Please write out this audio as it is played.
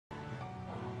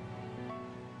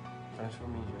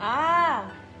Transformation. Ah!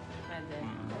 Pwede.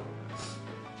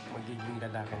 Magiging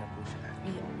lalaki na po siya.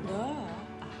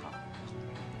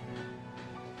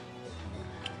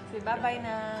 Say bye-bye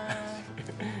na.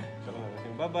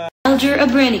 Bye-bye. Aljur,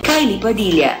 abrinica, Kylie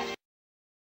Padilla.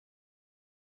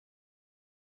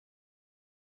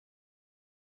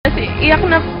 Kasi iyak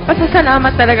na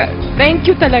pasasalamat talaga. Thank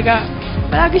you talaga.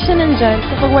 Palagi siya nandyan.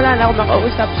 Kapag wala na ako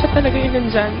makausap, siya talaga yung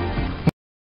nandyan.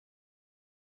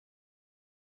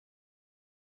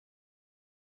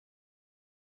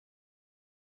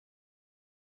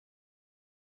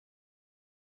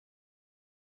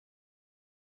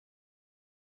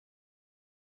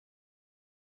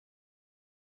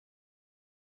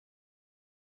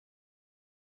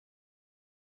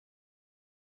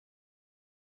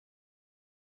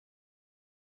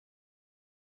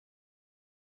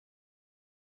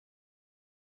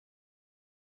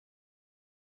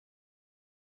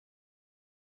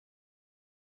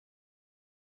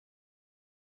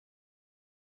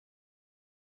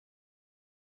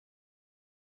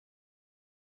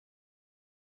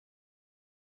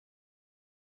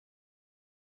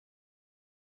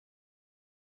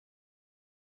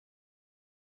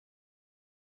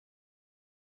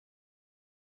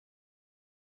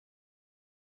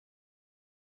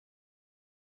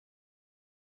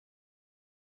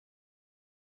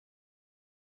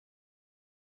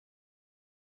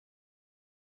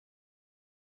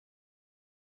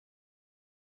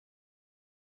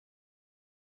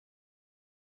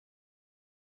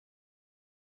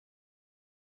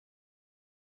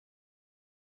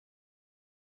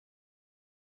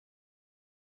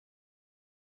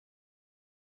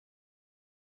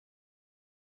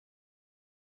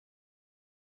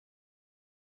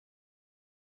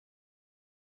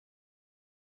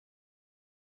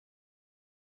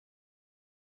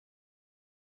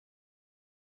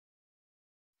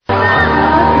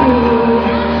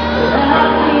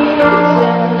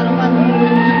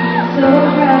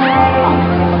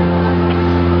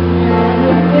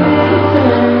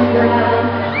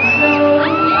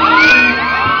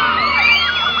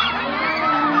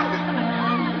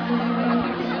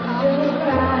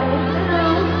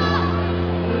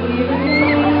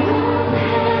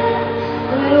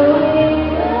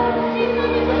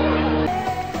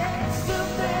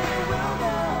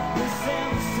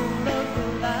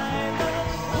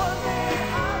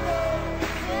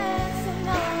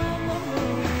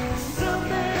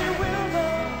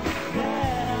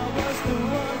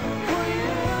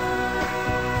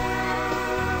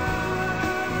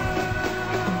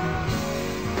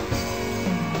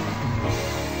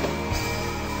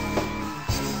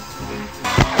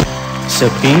 Sa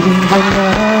piling mo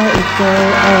na ikaw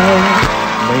ay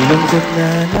may lungkot na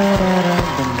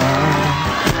nararamdaman.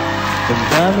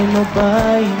 Damdamin mo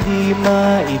ba hindi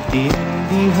maintindihan?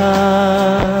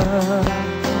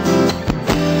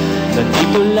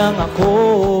 Nandito lang ako,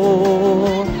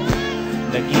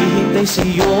 naghihintay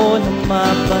sa'yo na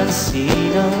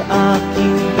mapansin ang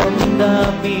aking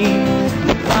damdamin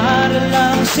na para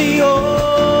lang sa'yo.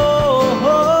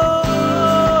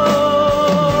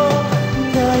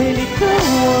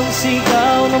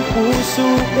 Sigaw ng puso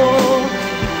ko,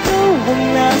 ikaw ang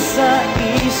nasa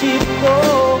isip ko.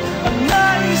 Ang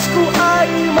nais ko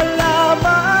ay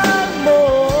malaman mo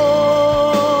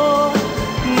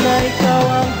na ikaw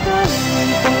ang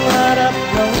tanging pangarap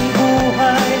ng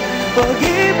buhay.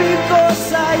 Pag-ibig ko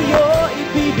sa'yo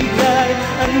ibibigay.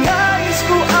 Ang nais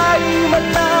ko ay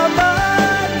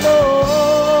malaman mo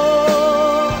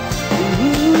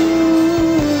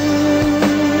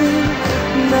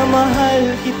na mahal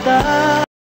kita.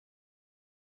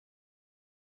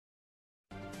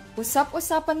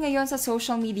 Usap-usapan ngayon sa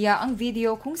social media ang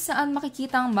video kung saan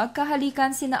makikitang magkahalikan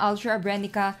sina Aljur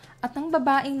Abrinica at ang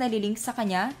babaeng nalilink sa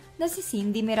kanya na si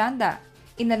Cindy Miranda.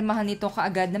 Inalmahan nito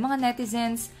kaagad ng mga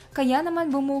netizens, kaya naman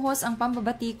bumuhos ang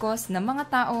pambabatikos ng mga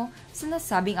tao sa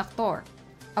nasabing aktor.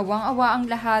 Awang-awa ang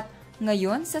lahat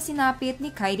ngayon sa sinapit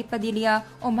ni Kylie Padilla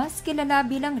o mas kilala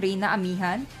bilang Reyna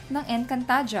Amihan ng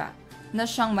Encantadia, na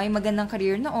siyang may magandang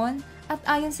career noon at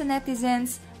ayon sa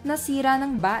netizens, nasira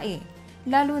ng bae.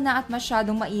 Lalo na at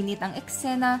masyadong mainit ang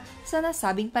eksena sa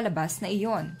nasabing palabas na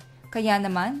iyon. Kaya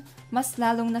naman, mas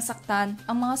lalong nasaktan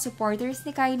ang mga supporters ni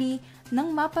Kylie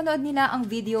nang mapanood nila ang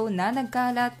video na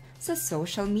nagkalat sa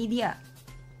social media.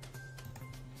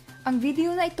 Ang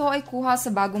video na ito ay kuha sa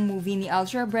bagong movie ni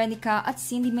Aljur Abrinica at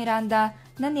Cindy Miranda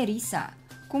na Nerissa,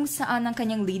 kung saan ang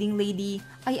kanyang leading lady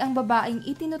ay ang babaeng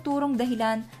itinuturong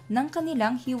dahilan ng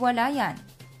kanilang hiwalayan.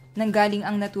 Nanggaling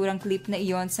ang naturang clip na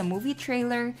iyon sa movie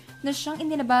trailer na siyang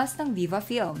inilabas ng Viva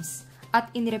Films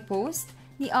at inirepost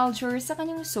ni Aljur sa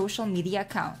kanyang social media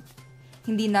account.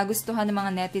 Hindi nagustuhan ng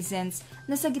mga netizens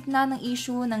na sa gitna ng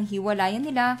issue ng hiwalayan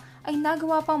nila ay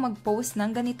nagawa pang mag-post ng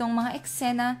ganitong mga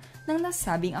eksena ng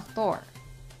nasabing aktor.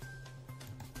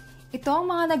 Ito ang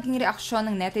mga naging reaksyon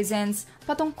ng netizens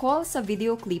patungkol sa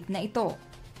video clip na ito.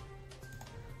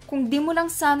 Kung di mo lang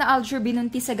sana aljur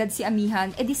binuntis agad si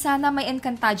amihan, edi sana may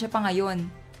Encantadia pa ngayon.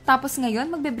 Tapos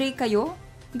ngayon magbe-break kayo?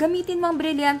 Gamitin mo ang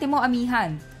brilyante mo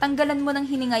amihan, tanggalan mo ng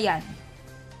hininga yan.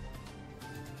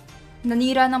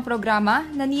 Nanira ng programa,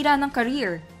 nanira ng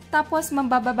career, tapos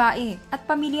mambababae at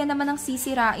pamilya naman ang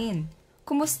sisirain.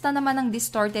 Kumusta naman ang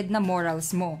distorted na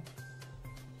morals mo?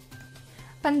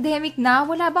 Pandemic na,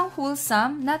 wala bang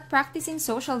wholesome, not practicing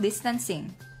social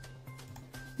distancing?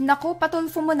 Naku,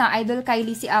 patulfo mo na Idol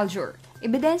Kylie si aljur.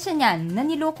 Ebidensya niyan,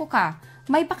 naniloko ka.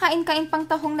 May pakain-kain pang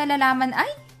tahong nalalaman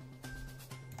ay?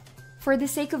 For the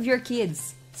sake of your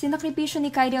kids, sinakripisyo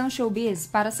ni Kylie ang showbiz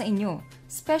para sa inyo,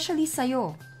 especially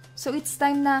sa'yo. So it's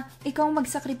time na ikaw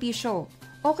magsakripisyo.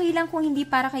 Okay lang kung hindi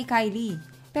para kay Kylie,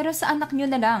 pero sa anak nyo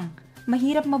na lang.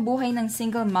 Mahirap mabuhay ng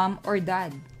single mom or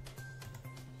dad.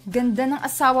 Ganda ng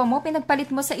asawa mo, pinagpalit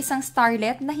mo sa isang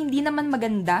starlet na hindi naman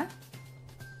maganda?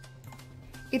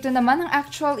 Ito naman ang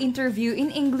actual interview in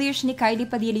English ni Kylie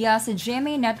Padilla sa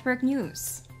GMA Network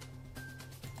News.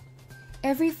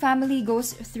 Every family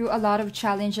goes through a lot of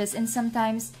challenges and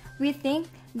sometimes we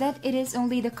think that it is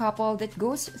only the couple that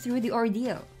goes through the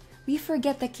ordeal. We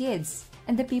forget the kids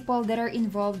and the people that are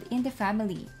involved in the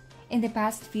family. In the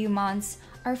past few months,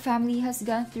 our family has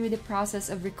gone through the process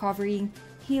of recovering,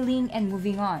 healing, and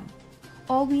moving on.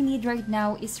 All we need right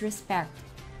now is respect.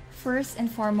 First and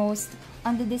foremost,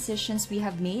 on the decisions we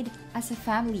have made as a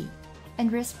family,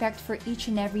 and respect for each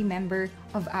and every member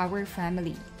of our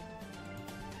family.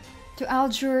 To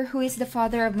Aljur, who is the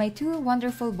father of my two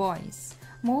wonderful boys,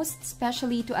 most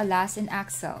especially to Alas and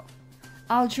Axel.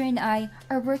 Aljur and I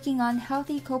are working on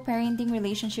healthy co-parenting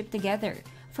relationship together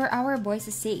for our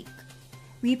boys' sake.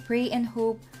 We pray and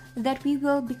hope that we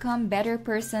will become better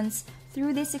persons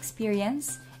through this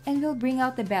experience and will bring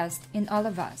out the best in all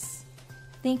of us.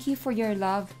 Thank you for your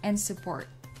love and support.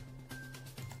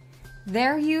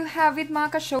 There you have it,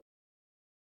 mga ka-show.